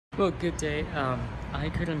Well, good day. I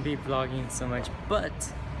couldn't be vlogging so much,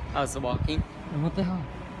 but I was walking. And what the hell?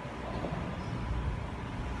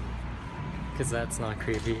 Because that's not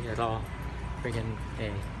creepy at all. Freaking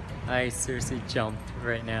A. I seriously jumped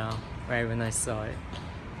right now, right when I saw it.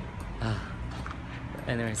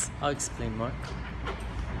 Anyways, I'll explain more.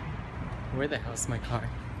 Where the hell's my car?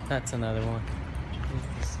 That's another one.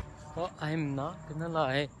 Well, I'm not gonna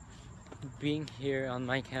lie. Being here on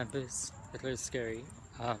my campus, it was scary.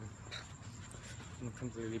 I'm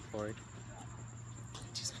completely bored.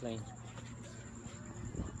 Just playing.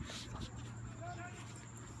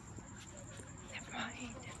 Never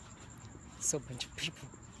mind. So bunch of people.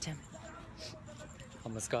 Damn it.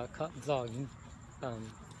 Almost got caught vlogging. Oh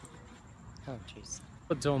jeez.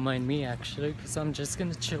 But don't mind me actually, because I'm just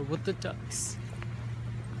gonna chill with the ducks.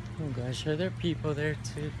 Oh gosh, are there people there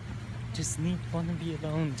too? Just wanna be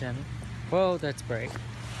alone, damn it. Whoa, that's bright.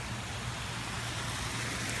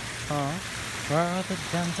 Huh? Where are the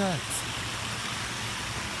damn ducks?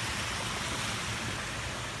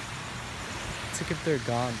 It's like if they're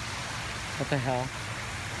gone. What the hell?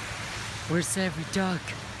 Where's every duck?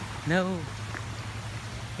 No!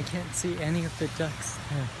 I can't see any of the ducks.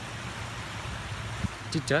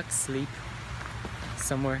 Do ducks sleep?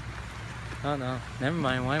 Somewhere? Oh no, never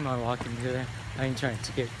mind, why am I walking through there? I ain't trying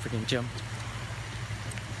to get freaking jumped.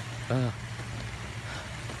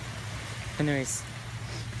 Anyways.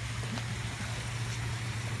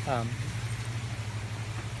 I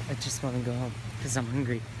just want to go home because I'm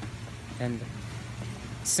hungry. And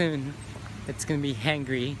soon it's gonna be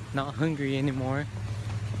hangry, not hungry anymore.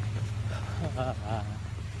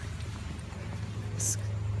 This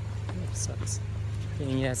sucks.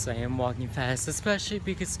 And yes, I am walking fast, especially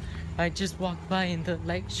because I just walked by and the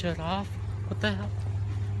light shut off. What the hell?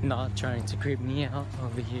 Not trying to creep me out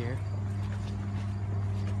over here.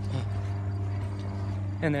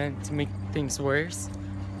 And then to make things worse,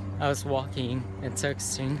 I was walking and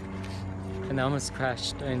texting and I almost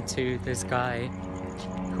crashed into this guy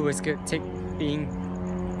who was having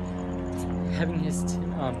his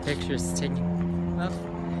pictures taken up.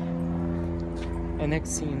 And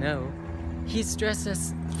next thing you know, he's dressed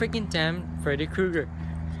as freaking damn Freddy Krueger.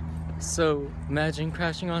 So imagine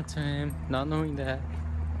crashing onto him, not knowing that.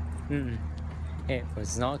 It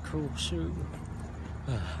was not cool, shoot.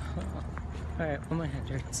 Alright, well my head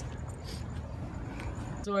hurts.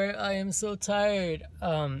 Sorry, I am so tired.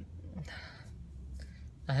 I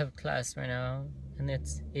have class right now and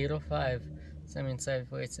it's 8:05, so that means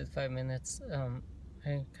I've wasted 5 minutes.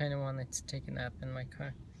 I kinda wanted to take a nap in my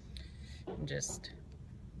car. What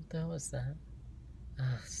the hell was that?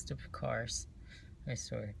 Stupid cars, I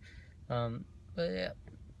swear. But yeah,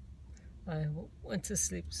 I went to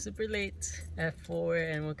sleep super late at 4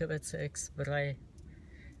 and woke up at 6, but I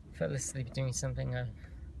fell asleep doing something I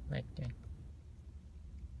like doing.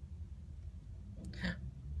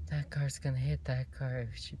 That car's gonna hit that car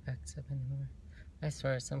if she backs up anymore. I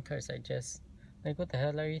swear, some cars are just like, what the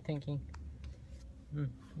hell are you thinking?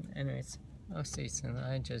 Anyways, I'll see you soon.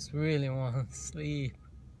 I just really want to sleep.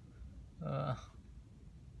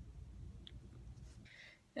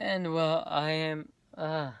 And well, I am,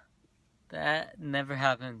 that never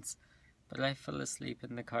happens. But I fell asleep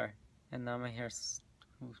in the car, and now my hair's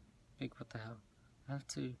big. What the hell? I have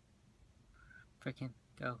to freaking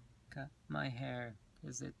go cut my hair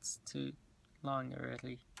because it's too long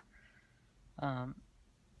already.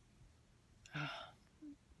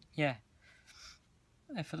 Yeah,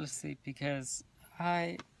 I fell asleep because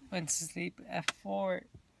I went to sleep at 4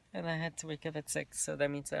 and I had to wake up at 6, so that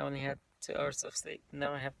means I only had 2 hours of sleep.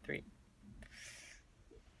 Now I have 3.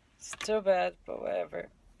 Still bad, but whatever.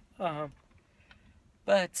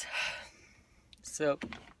 But so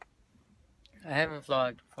I haven't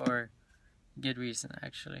vlogged for good reason,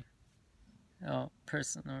 actually.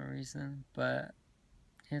 Personal reason, but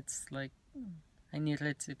it's like I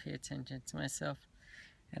needed to pay attention to myself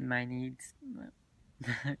and my needs.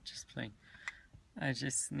 Just playing. I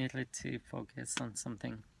just needed to focus on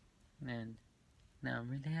something, and now I'm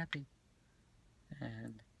really happy,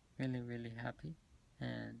 and really happy.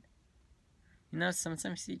 And you know,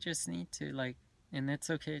 sometimes you just need to and it's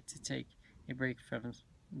okay to take a break from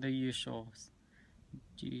the usuals.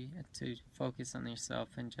 You have to focus on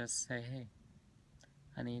yourself and just say, hey,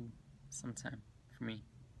 I need some time for me.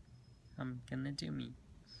 I'm gonna do me.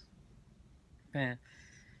 But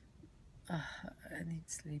I need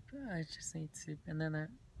sleep. I just need sleep. And then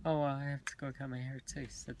I have to go cut my hair too.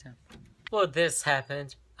 Sit down. Well, this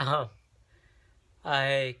happened. What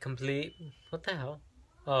the hell?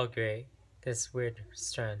 Oh great. This weird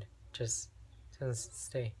strand just doesn't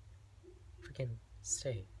stay. Freaking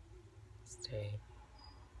stay.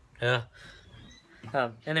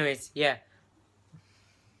 Ugh. Anyways, yeah.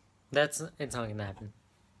 It's not gonna happen.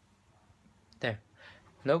 There.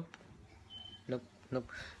 Nope. Nope.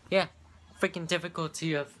 Nope. Yeah. Freaking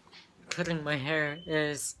difficulty of cutting my hair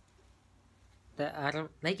is that I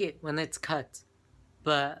don't like it when it's cut.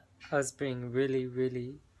 But I was being really,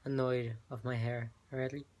 really annoyed of my hair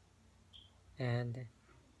already. And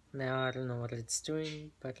now I don't know what it's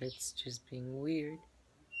doing, but it's just being weird.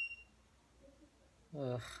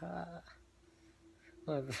 Ugh.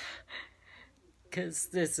 Because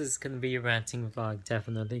this is gonna be a ranting vlog,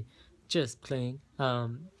 definitely. Just playing.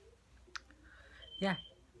 Yeah.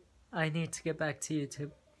 I need to get back to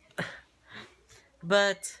YouTube.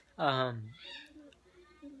 But, I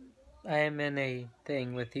am in a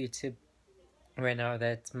thing with YouTube right now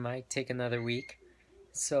that might take another week.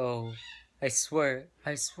 So, I swear,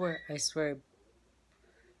 it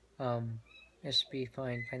should be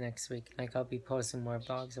fine by next week. Like, I'll be posting more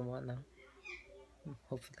vlogs and whatnot.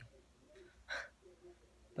 Hopefully.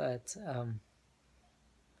 But, I'm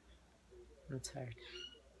tired.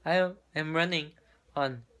 I am running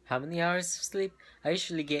on how many hours of sleep? I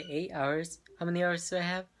usually get 8 hours. How many hours do I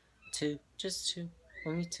have? 2. Just 2.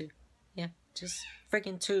 Only 2. Yeah, just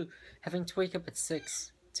freaking 2. Having to wake up at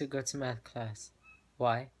 6 to go to math class.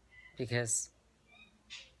 Why? Because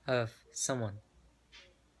of someone.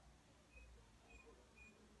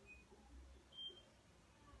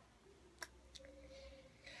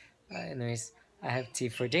 Anyways, I have tea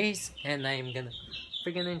for days, and I am gonna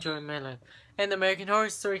freaking enjoy my life. And American Horror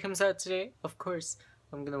Story comes out today. Of course,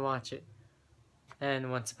 I'm gonna watch it.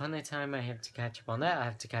 And Once Upon a Time, I have to catch up on that. I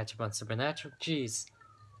have to catch up on Supernatural. Jeez.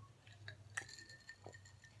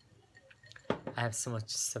 I have so much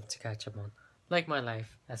stuff to catch up on. Like my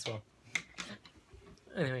life as well.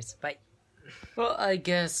 Anyways, bye. Well, I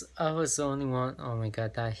guess I was the only one. Oh my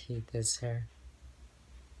god, I hate this hair.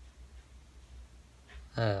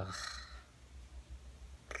 Ugh.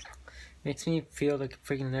 Makes me feel like a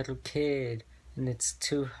freaking little kid. And it's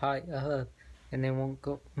too high up. And it won't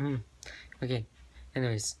go. Okay.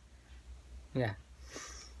 Anyways. Yeah.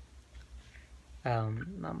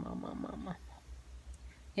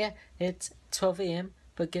 Yeah, it's 12 a.m.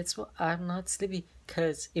 But guess what? I'm not sleepy.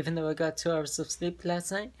 Because even though I got 2 hours of sleep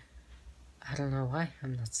last night, I don't know why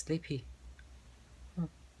I'm not sleepy.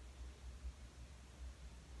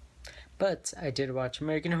 But I did watch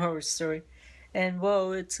American Horror Story. And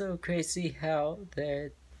whoa, it's so crazy how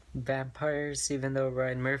the vampires, even though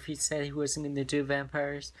Ryan Murphy said he wasn't going to do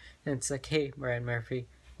vampires. And it's like, hey, Ryan Murphy,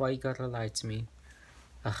 why you gotta lie to me?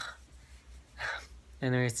 Ugh.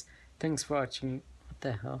 Anyways, thanks for watching. What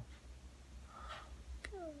the hell?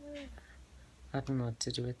 I don't know what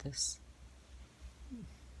to do with this.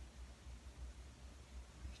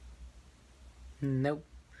 Nope.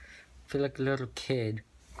 I feel like a little kid.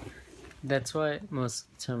 That's why most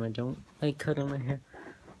of the time I don't like cutting my hair.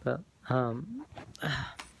 But,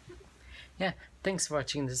 yeah, thanks for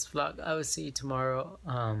watching this vlog. I will see you tomorrow.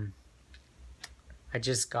 I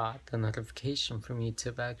just got the notification from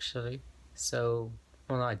YouTube actually. So,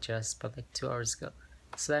 well, not just, but like 2 hours ago.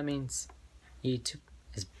 So that means YouTube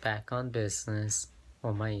is back on business.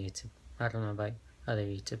 Well, my YouTube. I don't know about other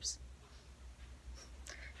YouTubes.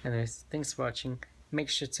 Anyways, thanks for watching. Make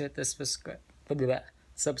sure to hit the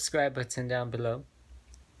subscribe button down below.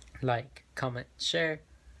 Like, comment, share.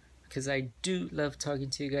 Because I do love talking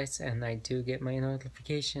to you guys. And I do get my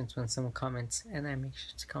notifications when someone comments. And I make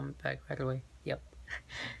sure to comment back right away. Yep.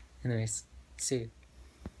 Anyways, see you.